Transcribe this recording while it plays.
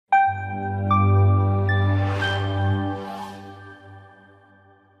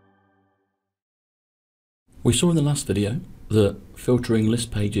We saw in the last video that filtering list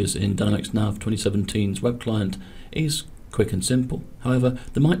pages in Dynamics NAV 2017's web client is quick and simple. However,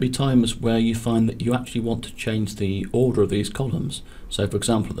 there might be times where you find that you actually want to change the order of these columns. So for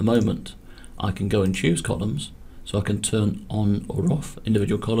example, at the moment, I can go and choose columns, so I can turn on or off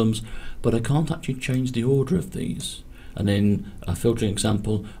individual columns, but I can't actually change the order of these. And in a filtering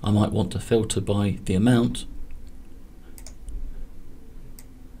example, I might want to filter by the amount,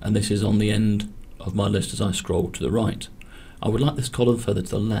 and this is on the end of my list as I scroll to the right. I would like this column further to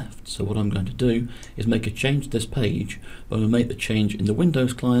the left, so what I'm going to do is make a change to this page, but I'm going to make the change in the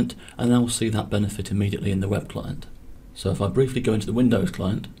Windows client, and I'll see that benefit immediately in the web client. So if I briefly go into the Windows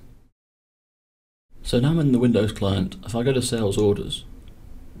client, so now I'm in the Windows client. If I go to Sales Orders,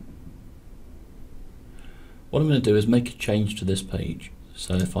 what I'm going to do is make a change to this page.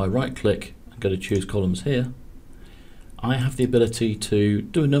 So if I right click and go to Choose Columns here, I have the ability to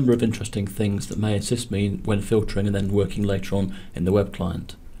do a number of interesting things that may assist me when filtering and then working later on in the web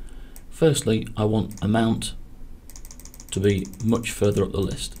client. Firstly, I want amount to be much further up the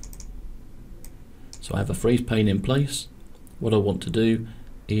list. So I have a freeze pane in place. What I want to do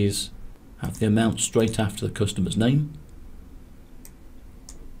is have the amount straight after the customer's name.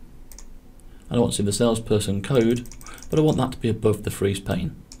 I don't want to see the salesperson code, but I want that to be above the freeze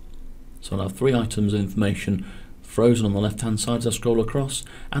pane. So I'll have 3 items of information frozen on the left hand side as I scroll across,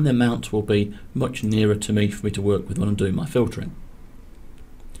 and the amount will be much nearer to me for me to work with when I'm doing my filtering.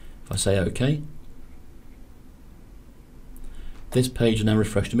 If I say OK, this page is now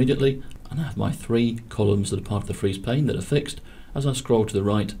refreshed immediately, and I have my 3 columns that are part of the freeze pane that are fixed. As I scroll to the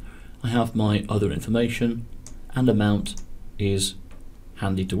right, I have my other information, and amount is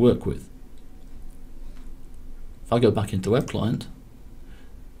handy to work with. If I go back into web client,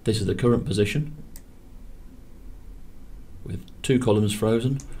 this is the current position with 2 columns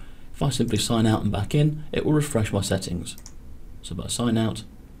frozen. If I simply sign out and back in, it will refresh my settings. So if I sign out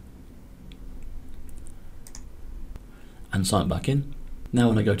and sign back in, now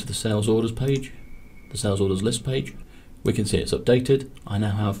when I go to the sales orders page, the sales orders list page, we can see it's updated. I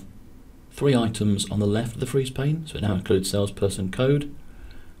now have 3 items on the left of the freeze pane, so it now includes salesperson code,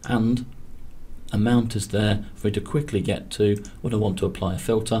 and amount is there for me to quickly get to when I want to apply a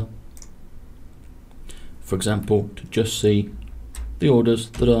filter. For example, to just see the orders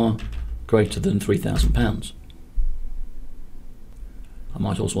that are greater than £3,000. I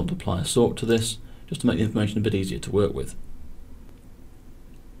might also want to apply a sort to this, just to make the information a bit easier to work with.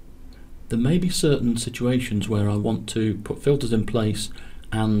 There may be certain situations where I want to put filters in place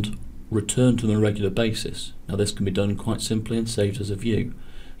and return to them on a regular basis. Now this can be done quite simply and saved as a view.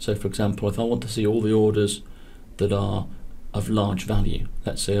 So for example, if I want to see all the orders that are of large value,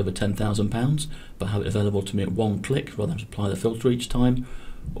 let's say over £10,000, but have it available to me at one click rather than apply the filter each time,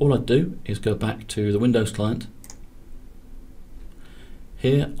 all I do is go back to the Windows client.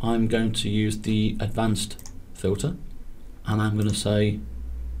 Here I'm going to use the advanced filter, and I'm going to say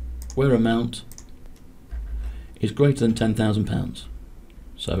where amount is greater than £10,000.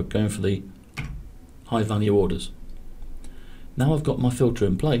 So going for the high value orders. Now I've got my filter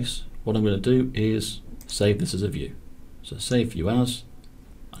in place, what I'm going to do is save this as a view. So save view as,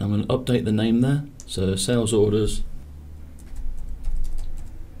 and I'm going to update the name there, so sales orders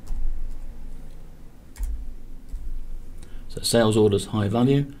high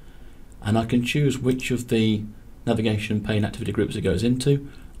value, and I can choose which of the navigation pane activity groups it goes into.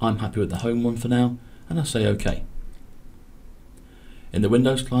 I'm happy with the home one for now, and I say OK. In the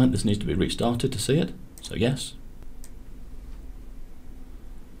Windows client this needs to be restarted to see it, so yes.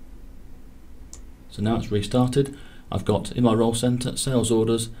 So now it's restarted. I've got in my role center sales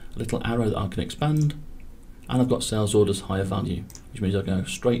orders a little arrow that I can expand, and I've got sales orders higher value, which means I go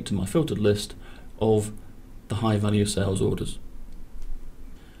straight to my filtered list of the high value sales orders.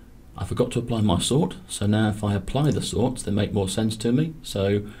 I forgot to apply my sort, so now if I apply the sorts they make more sense to me.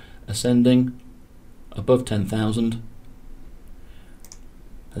 So ascending above 10,000, and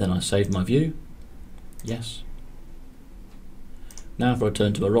then I save my view, yes. Now if I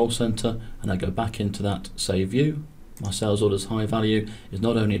return to my role center and I go back into that save view, my sales orders high value is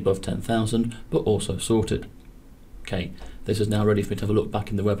not only above 10,000 but also sorted. Okay, this is now ready for me to have a look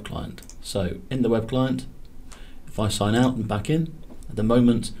back in the web client. So in the web client, if I sign out and back in, at the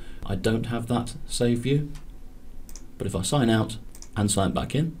moment I don't have that save view, but if I sign out and sign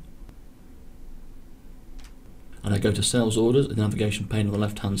back in, and I go to sales orders in the navigation pane on the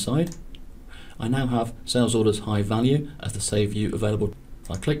left hand side, I now have sales orders high value as the save view available.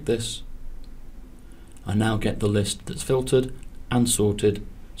 If I click this, I now get the list that's filtered and sorted,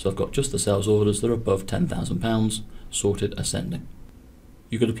 so I've got just the sales orders that are above £10,000, sorted ascending.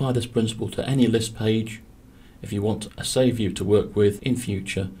 You could apply this principle to any list page, If you want a save view to work with in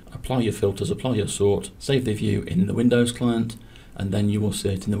future, apply your filters, apply your sort, save the view in the Windows client, and then you will see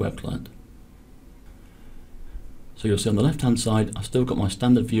it in the web client. So you'll see on the left hand side I've still got my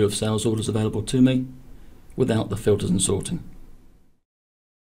standard view of sales orders available to me without the filters and sorting.